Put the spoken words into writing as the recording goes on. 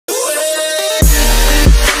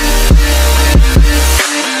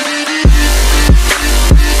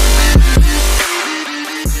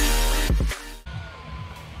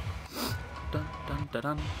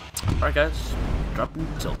Alright guys, dropping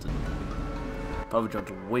tilted. Probably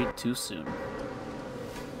dropped way too soon.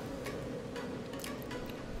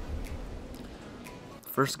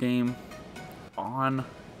 First game on.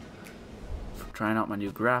 Trying out my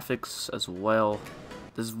new graphics as well.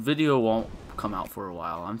 This video won't come out for a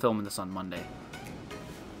while. I'm filming this on Monday.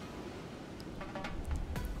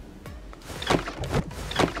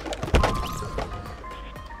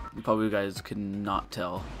 Probably you guys cannot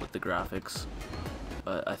tell with the graphics,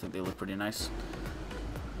 but I think they look pretty nice.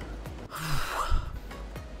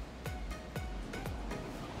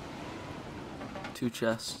 Two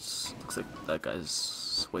chests. Looks like that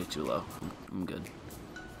guy's way too low. I'm good.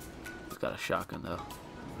 He's got a shotgun though.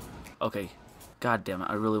 Okay. God damn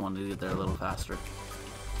it. I really wanted to get there a little faster.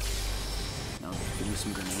 You know, give me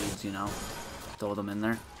some grenades, you know. Throw them in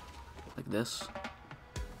there. Like this.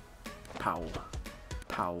 Pow.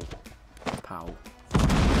 Pow. Pow.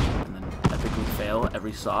 And then epically fail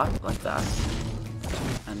every shot like that.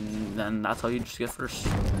 And then that's how you just get first.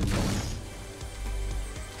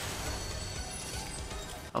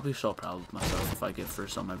 I'll be so proud of myself if I get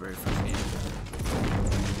first on my very first game.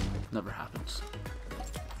 Never happens.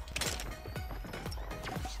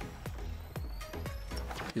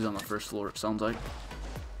 He's on the first floor, it sounds like.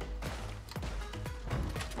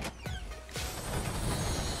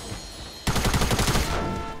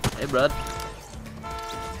 Hey, bud.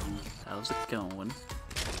 How's it going?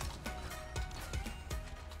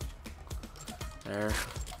 There,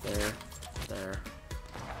 there, there.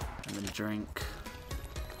 And then drink.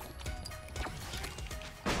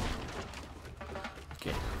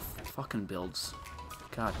 Okay, fucking builds.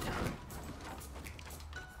 God damn it.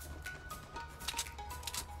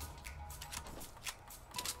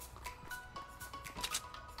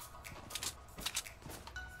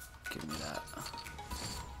 Give me that.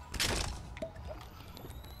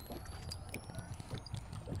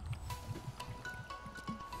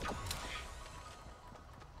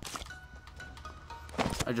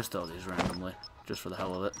 I just throw these randomly, just for the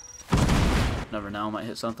hell of it. Never know, I might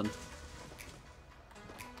hit something.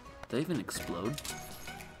 Did they even explode?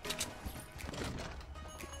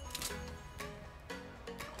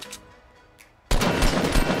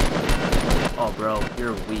 Oh, bro,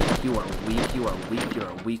 you're weak. You are weak. You are weak. You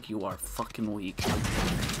are weak. You are fucking weak.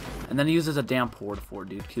 And then he uses a damn port for,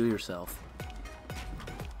 dude. Kill yourself.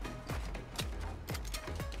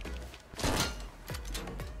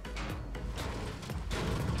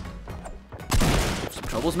 Some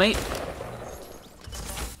troubles, mate?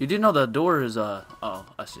 You do know the door is, oh,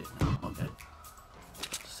 I see. No, okay.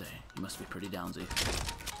 Say, you must be pretty downsy.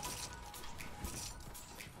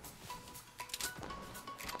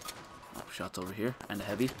 Oh, shots over here, and a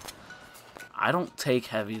heavy. I don't take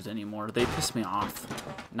heavies anymore. They piss me off.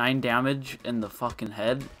 9 damage in the fucking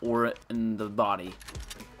head or in the body.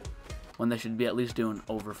 When they should be at least doing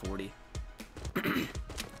over 40.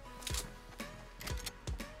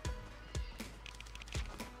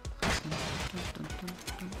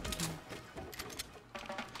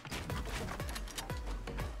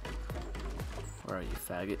 Where are you,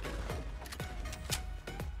 faggot?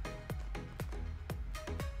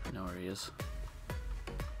 I know where he is.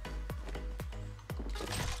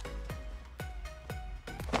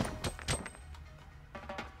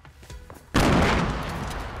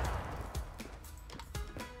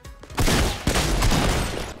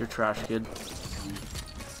 You're trash, kid.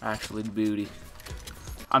 Actually, booty.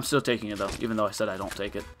 I'm still taking it though, even though I said I don't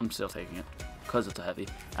take it. I'm still taking it because it's a heavy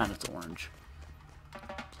and it's orange.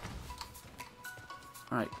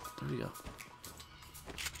 Alright, there we go.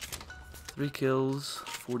 3 kills,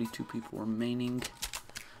 42 people remaining.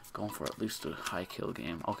 Going for at least a high kill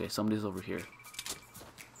game. Okay, somebody's over here.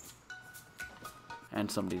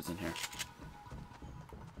 And somebody's in here.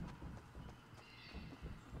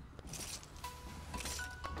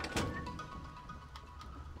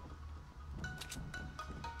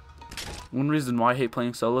 One reason why I hate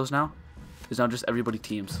playing solos now is now just everybody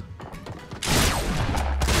teams.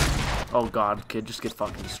 Oh god, kid, just get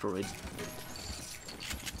fucking destroyed.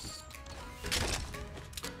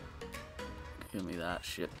 Give me that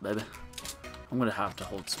shit, baby. I'm gonna have to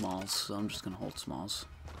hold smalls, so I'm just gonna hold smalls.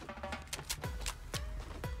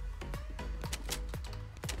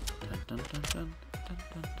 Dun, dun, dun, dun, dun,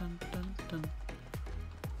 dun, dun, dun,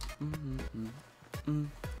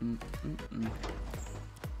 dun.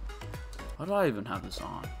 Why do I even have this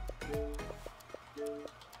on? There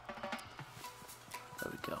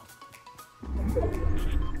we go.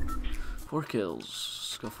 4 kills.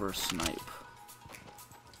 Let's go for a snipe.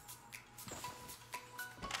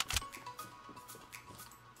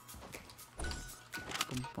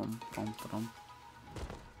 Bum, bum, bum, bum.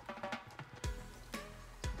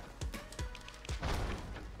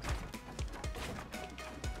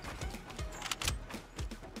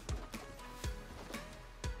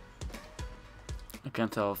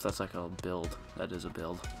 can't tell if that's like a build. That is a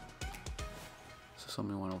build. So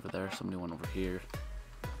somebody went over there, somebody went over here,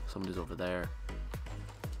 somebody's over there.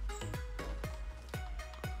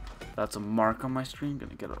 That's a mark on my screen.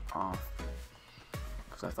 Gonna get it off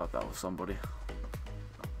because I thought that was somebody.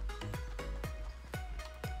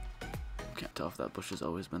 Can't tell if that bush has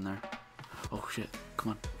always been there. Oh shit!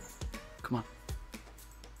 Come on, come on.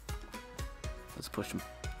 Let's push him.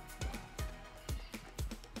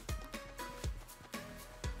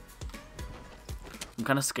 I'm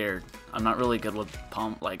kind of scared. I'm not really good with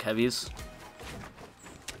pump like heavies,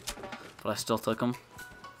 but I still took them.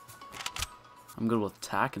 I'm good with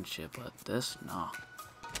attack and shit, but this, nah.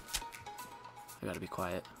 I gotta be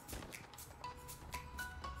quiet.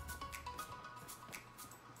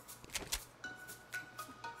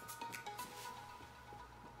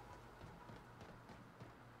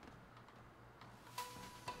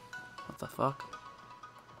 What the fuck?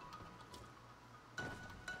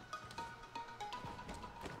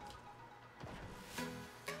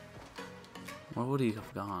 Where would he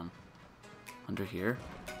have gone? Under here?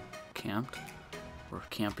 Camped? Or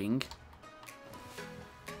camping?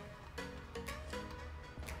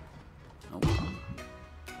 Nope.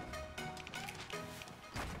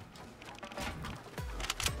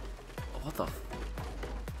 What the f—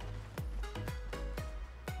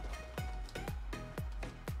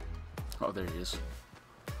 oh, there he is.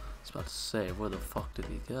 I was about to say, where the fuck did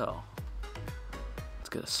he go? Let's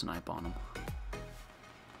get a snipe on him.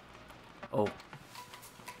 Oh.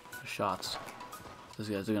 The shots. These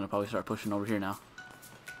guys are gonna probably start pushing over here now.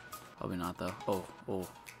 Probably not though. Oh, oh.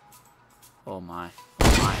 Oh my.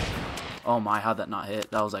 Oh my. Oh my, how'd that not hit?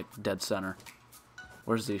 That was like dead center.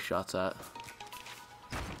 Where's these shots at?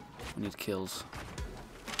 We need kills.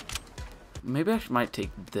 Maybe I might take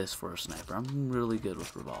this for a sniper. I'm really good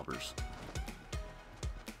with revolvers.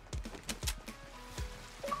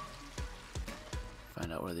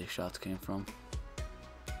 Find out where these shots came from.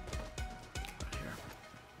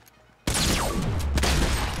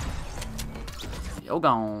 Yo,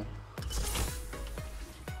 gone.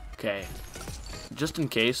 Okay. Just in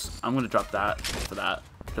case, I'm gonna drop that for that.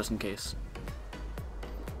 Just in case.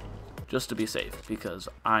 Just to be safe, because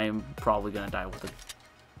I'm probably gonna die with a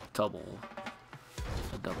double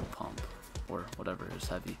pump or whatever is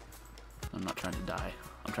heavy. I'm not trying to die.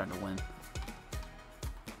 I'm trying to win.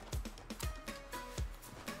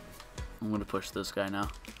 I'm gonna push this guy now.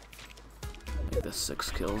 Make this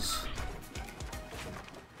 6 kills.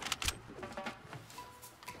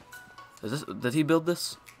 Is this— did he build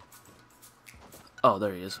this? Oh,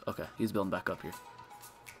 there he is. Okay, he's building back up here.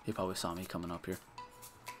 He probably saw me coming up here.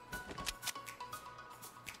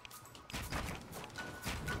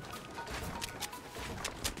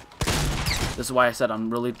 This is why I said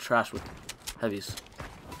I'm really trash with heavies.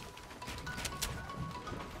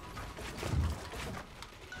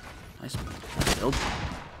 Nice build.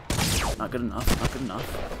 Not good enough. Not good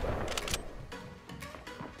enough.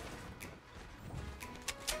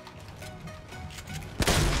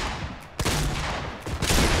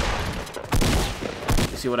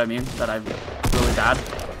 See what I mean? That I'm really bad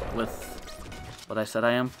with what I said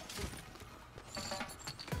I am.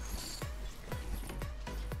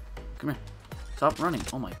 Come here. Stop running.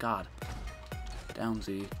 Oh my god. Down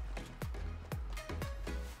Z.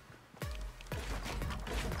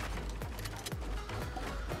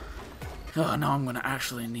 Oh, now I'm gonna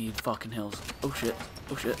actually need fucking hills. Oh shit.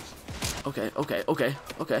 Oh shit. Okay, okay, okay,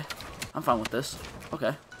 okay. I'm fine with this.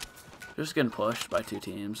 Okay. Just getting pushed by 2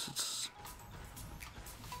 teams. It's—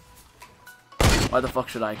 why the fuck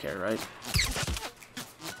should I care, right?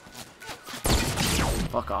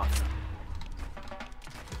 Fuck off.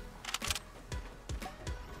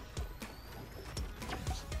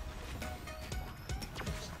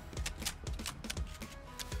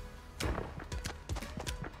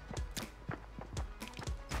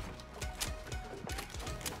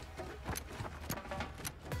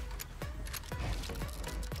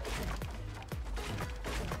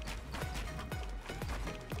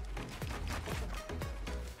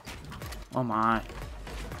 Oh my.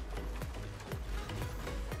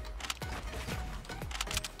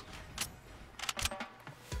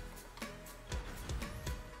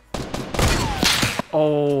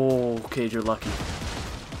 Oh, okay, you're lucky.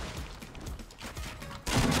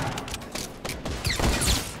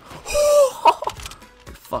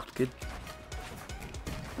 You're fucked, kid.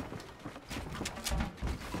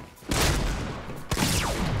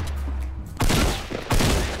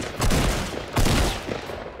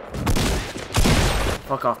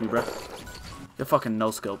 Fuck off me, bro. You're fucking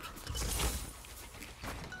no-scoped.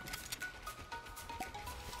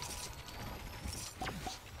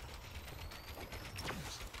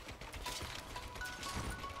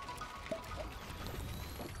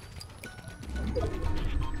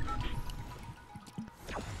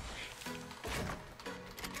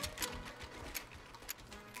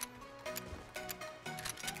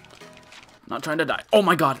 Not trying to die. Oh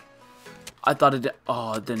my god. I thought it did.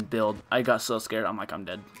 Oh, it didn't build. I got so scared. I'm like, I'm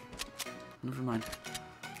dead. Never mind.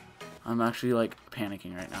 I'm actually like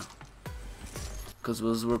panicking right now. Because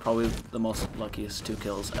those were probably the most luckiest 2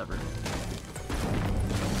 kills ever.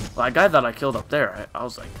 Well, that guy that I killed up there, I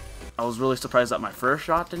was like, I was really surprised that my first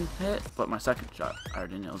shot didn't hit, but my second shot, I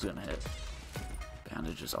already knew it was going to hit.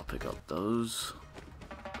 Bandages, I'll pick up those.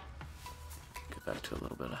 Get back to a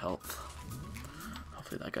little bit of health.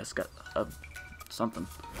 Hopefully that guy's got something.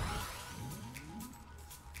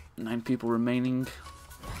 9 people remaining.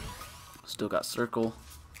 Still got circle.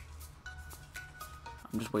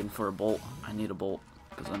 I'm just waiting for a bolt. I need a bolt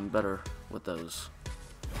because I'm better with those.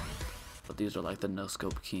 But these are like the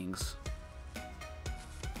no-scope kings.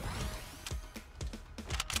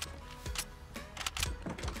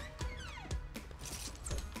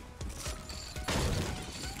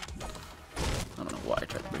 I don't know why I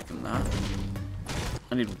tried breaking that.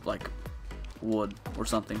 I need like wood or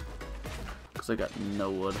something because I got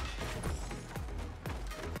no wood.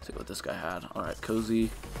 Let's see what this guy had. Alright, cozy.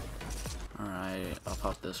 Alright, I'll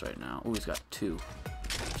pop this right now. Oh, he's got 2.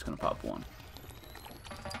 I'm just gonna pop 1.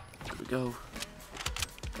 Here we go.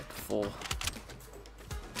 Got the full.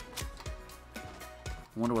 I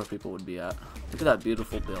wonder where people would be at. Look at that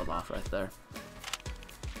beautiful build off right there.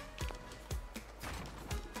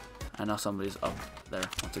 I know somebody's up there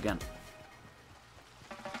once again.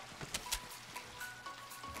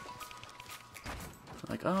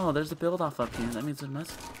 Like, oh, there's the build off up here. That means there's mess.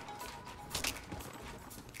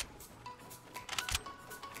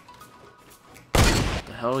 What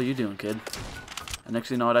the hell are you doing, kid? And next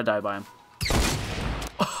thing you know, I die by him.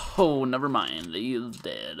 Oh, never mind. He is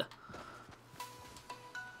dead.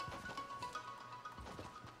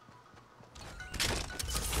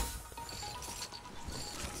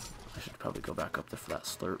 I should probably go back up there for that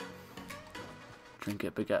slurp. Drink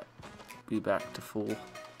it, but be back to full.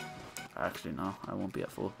 Actually, no, I won't be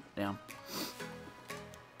at full. Damn.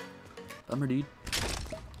 Bummer, dude.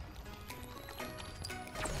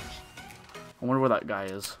 I wonder where that guy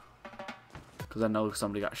is. Because I know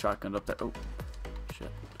somebody got shotgunned up there. Oh,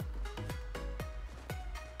 shit.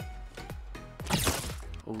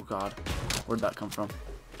 Oh, God. Where'd that come from?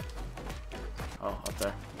 Oh, up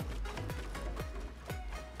there.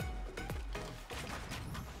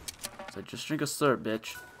 So just drink a slurp,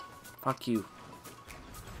 bitch. Fuck you.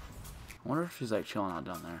 I wonder if he's like chilling out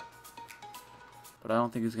down there. But I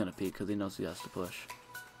don't think he's gonna peek because he knows he has to push.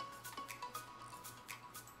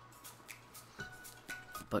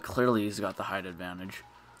 But clearly he's got the height advantage.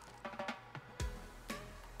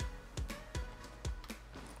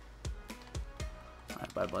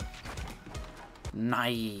 Alright, bye bud.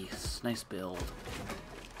 Nice. Nice build.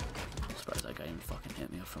 I'm surprised that guy even fucking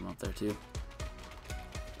hit me from up there too.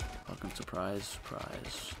 Fucking surprise,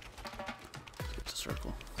 surprise. Let's get to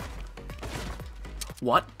circle.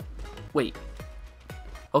 What? Wait.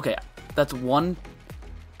 Okay, that's 1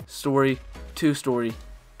 story, 2 story,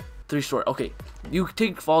 3 story. Okay, you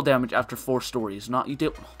take fall damage after 4 stories. Not you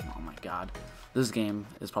did. Oh my god, this game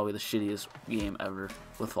is probably the shittiest game ever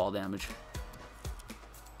with fall damage.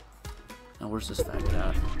 Now where's this faggot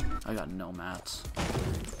at? I got no mats.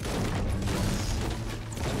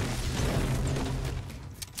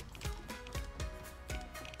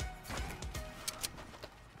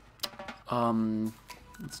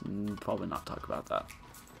 Let's probably not talk about that.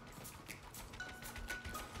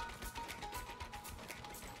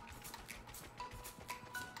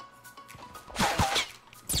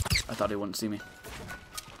 I thought he wouldn't see me.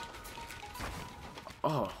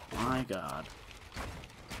 Oh my god.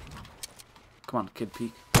 Come on, kid,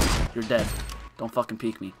 peek. You're dead. Don't fucking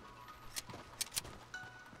peek me.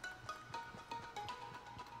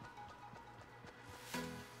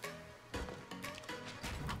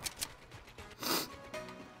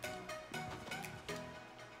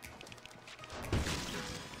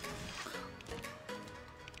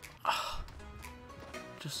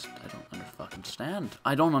 I don't understand.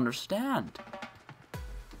 I don't understand.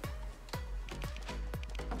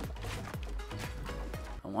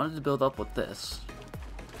 I wanted to build up with this.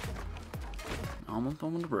 Now I'm up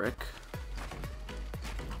on the brick.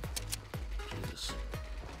 Jesus.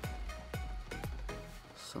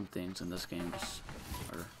 Some things in this game just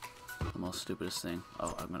are the most stupidest thing.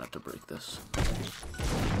 Oh, I'm gonna have to break this.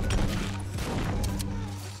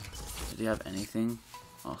 Did he have anything?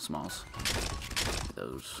 Oh, smalls.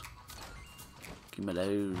 Those. Give me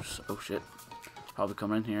those. Oh shit. Probably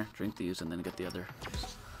come in here, drink these, and then get the other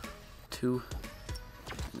 2.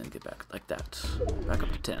 And then get back like that. Back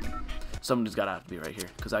up to 10. Somebody's gotta have to be right here.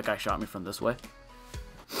 Because that guy shot me from this way.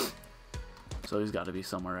 So he's gotta be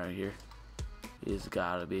somewhere right here. He's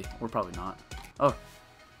gotta be. We're probably not. Oh.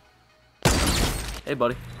 Hey,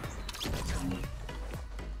 buddy.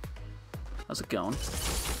 How's it going?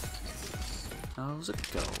 How's it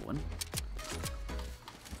going?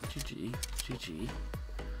 GG. GG.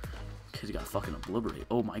 Kid's got fucking obliterated.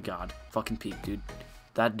 Oh my god. Fucking peek, dude.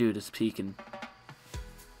 That dude is peeking.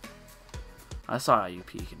 I saw you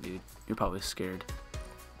peeking, dude. You're probably scared.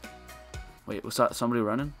 Wait, was that somebody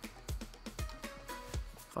running?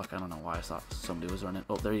 Fuck, I don't know why I thought somebody was running.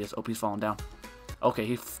 Oh, there he is. Oh, he's falling down. Okay,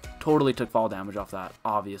 he totally took fall damage off that,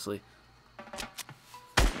 obviously.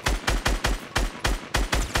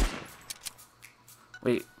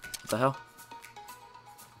 Wait, what the hell?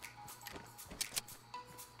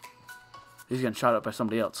 He's getting shot up by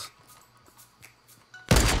somebody else.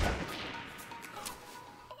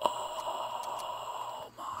 Oh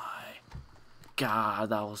my god,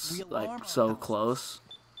 that was like so close.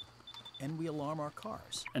 And we alarm our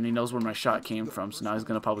cars. And he knows where my shot came from, so now he's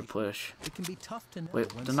gonna probably push. It can be tough to know.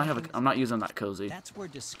 Wait, didn't I have a? I'm not using that cozy. That's where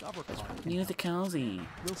Discover Card can Use the cozy.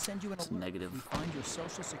 We'll send you an alert. Negative. Find your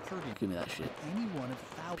social security. Give me that shit. Any one of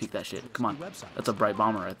thousands Peek that shit. of Come on. websites. That's a bright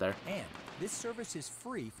bomber right there. And this service is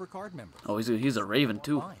free for card members. Oh, he's a raven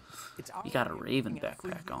too. It's our He got a way of raven making it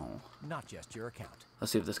free backpack for you, on. not just your account.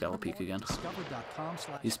 Let's see if this guy will peek again. Discover.com/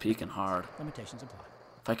 He's peeking hard. Limitations apply.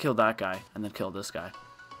 If I kill that guy and then kill this guy.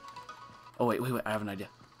 Oh wait, I have an idea.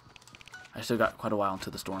 I still got quite a while into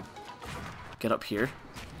the storm. Get up here,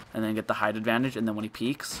 and then get the height advantage, and then when he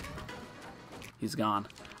peeks, he's gone.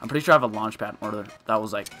 I'm pretty sure I have a launch pad in order. That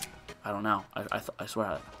was like, I don't know. I swear I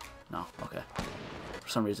had it. No, okay. For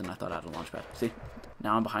some reason I thought I had a launch pad. See?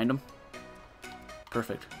 Now I'm behind him.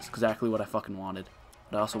 Perfect. It's exactly what I fucking wanted.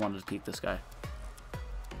 But I also wanted to peek this guy.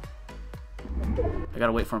 I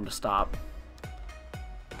gotta wait for him to stop.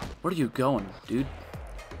 Where are you going, dude?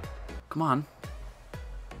 Come on.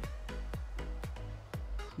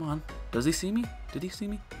 Come on. Does he see me? Did he see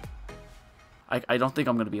me? I don't think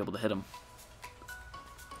I'm going to be able to hit him.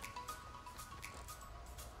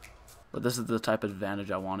 But this is the type of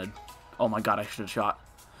advantage I wanted. Oh my god, I should have shot.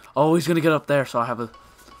 Oh, he's going to get up there, so I have a...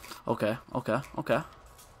 Okay, okay, okay.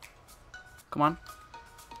 Come on.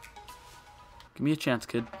 Give me a chance,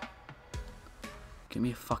 kid. Give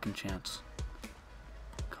me a fucking chance.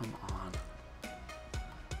 Come on.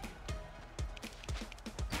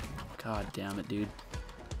 God damn it, dude.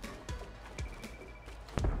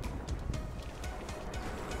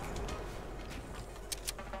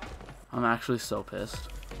 I'm actually so pissed.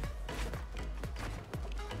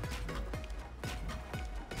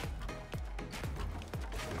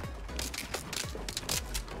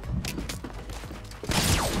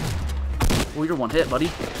 Oh, you're one hit, buddy.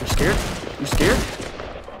 You're scared? You scared?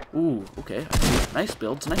 Ooh, okay. Nice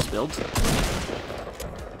builds, nice builds.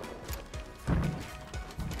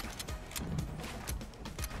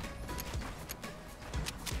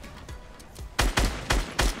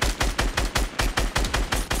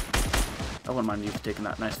 I wouldn't mind you taking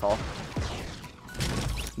that nice fall.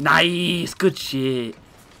 Nice! Good shit.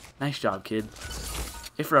 Nice job, kid.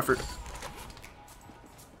 A for effort.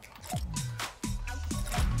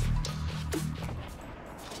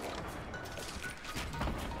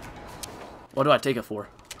 What do I take it for?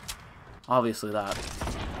 Obviously that.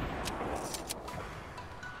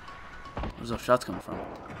 Where's those shots coming from?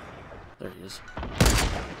 There he is.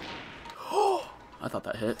 Oh! I thought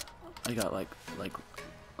that hit. I got like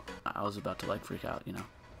I was about to like freak out, you know.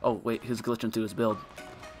 Oh wait, he's glitching through his build.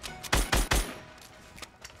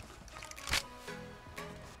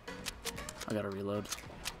 I gotta reload.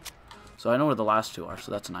 So I know where the last two are,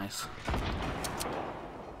 so that's nice.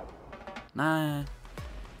 Nah.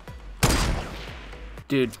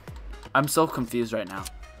 Dude, I'm so confused right now.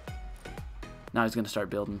 Now he's gonna start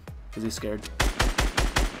building, because he's scared.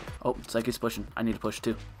 Oh, it's like he's pushing. I need to push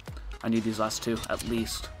too. I need these last two, at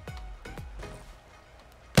least.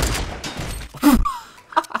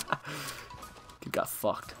 You got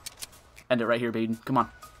fucked. End it right here, Baden. Come on.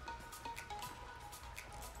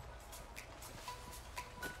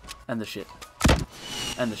 End the shit.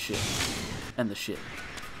 End the shit. End the shit.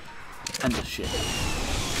 End the shit.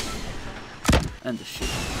 End the shit.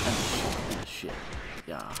 End the shit. End the shit.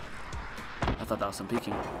 Yeah. I thought that was some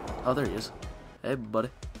peeking. Oh, there he is. Hey, buddy.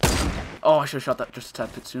 Oh, I should have shot that just a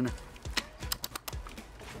tad bit sooner.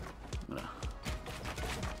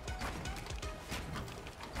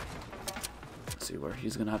 Let's see where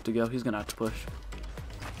he's gonna have to go. He's gonna have to push.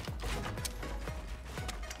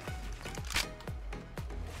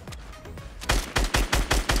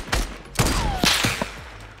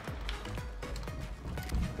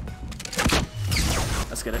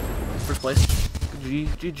 Let's get it. First place.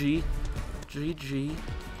 GG. GG.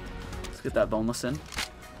 Let's Let's get that boneless in.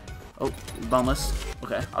 Oh, boneless.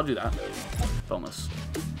 Okay, I'll do that. Boneless.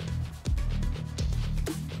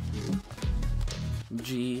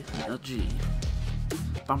 G.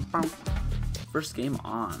 Bum, bum. First game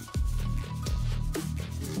on.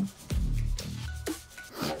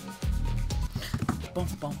 Bum,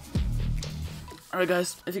 bum. Alright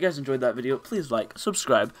guys, if you guys enjoyed that video, please like,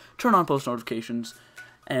 subscribe, turn on post notifications,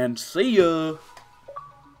 and see ya!